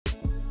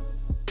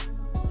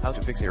How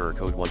to fix error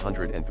code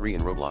 103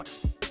 in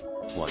Roblox.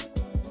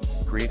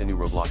 1. Create a new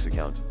Roblox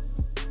account.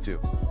 2.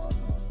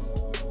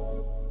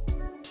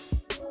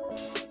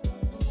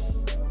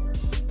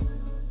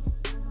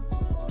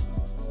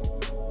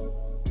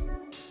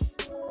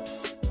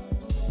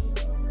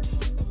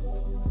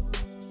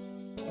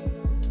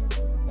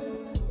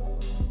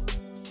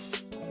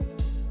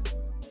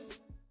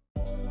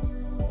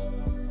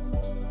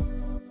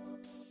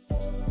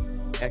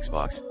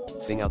 Xbox,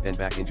 sing out then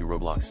back into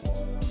Roblox.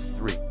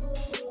 3.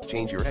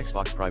 Change your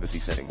Xbox privacy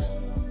settings.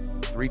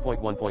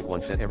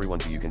 3.1.1 Set everyone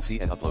to you can see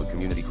and upload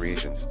community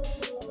creations.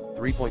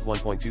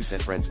 3.1.2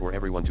 Set friends or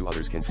everyone to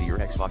others can see your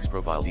Xbox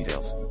profile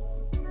details.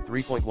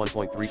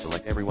 3.1.3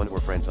 Select everyone or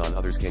friends on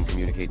others can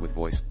communicate with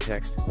voice,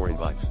 text, or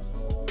invites.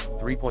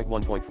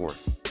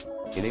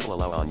 3.1.4 Enable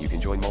allow on you can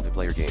join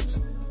multiplayer games.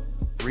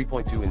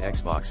 3.2 In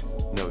Xbox,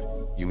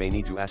 note, you may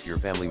need to ask your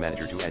family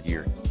manager to add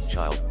your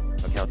child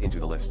account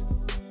into the list.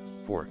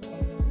 4.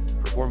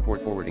 Perform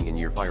port forwarding in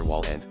your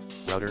firewall and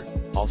router,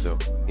 also,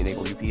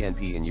 enable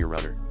UPnP in your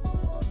router.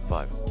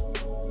 5.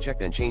 Check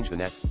then change the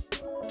net.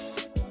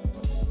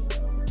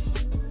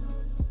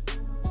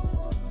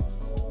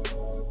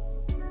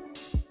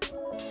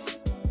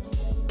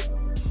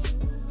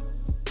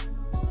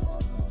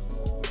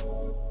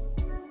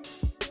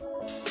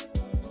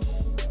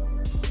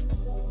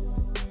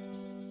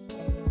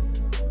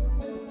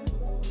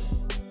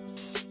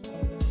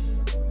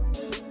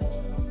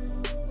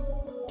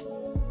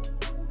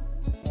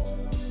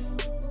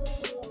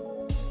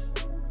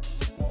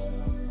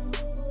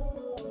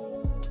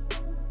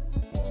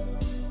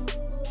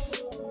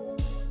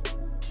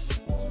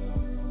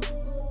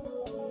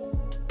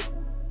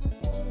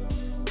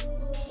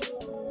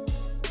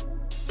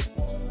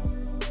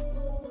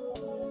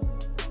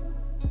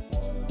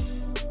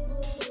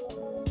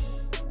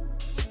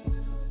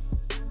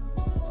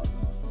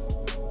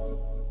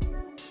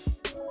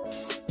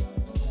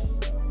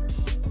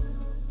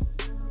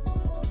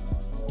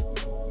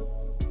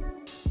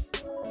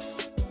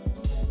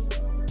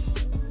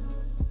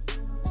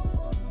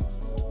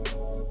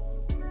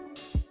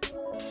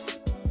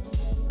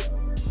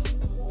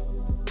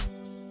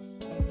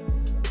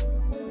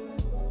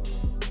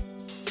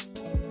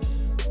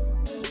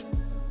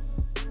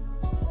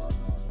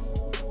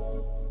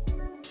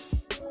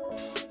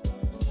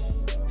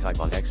 Type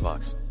on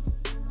Xbox.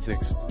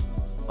 6.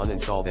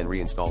 Uninstall then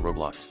reinstall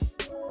Roblox.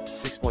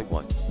 6.1.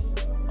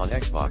 On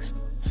Xbox,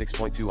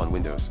 6.2 on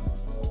Windows.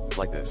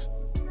 Like this.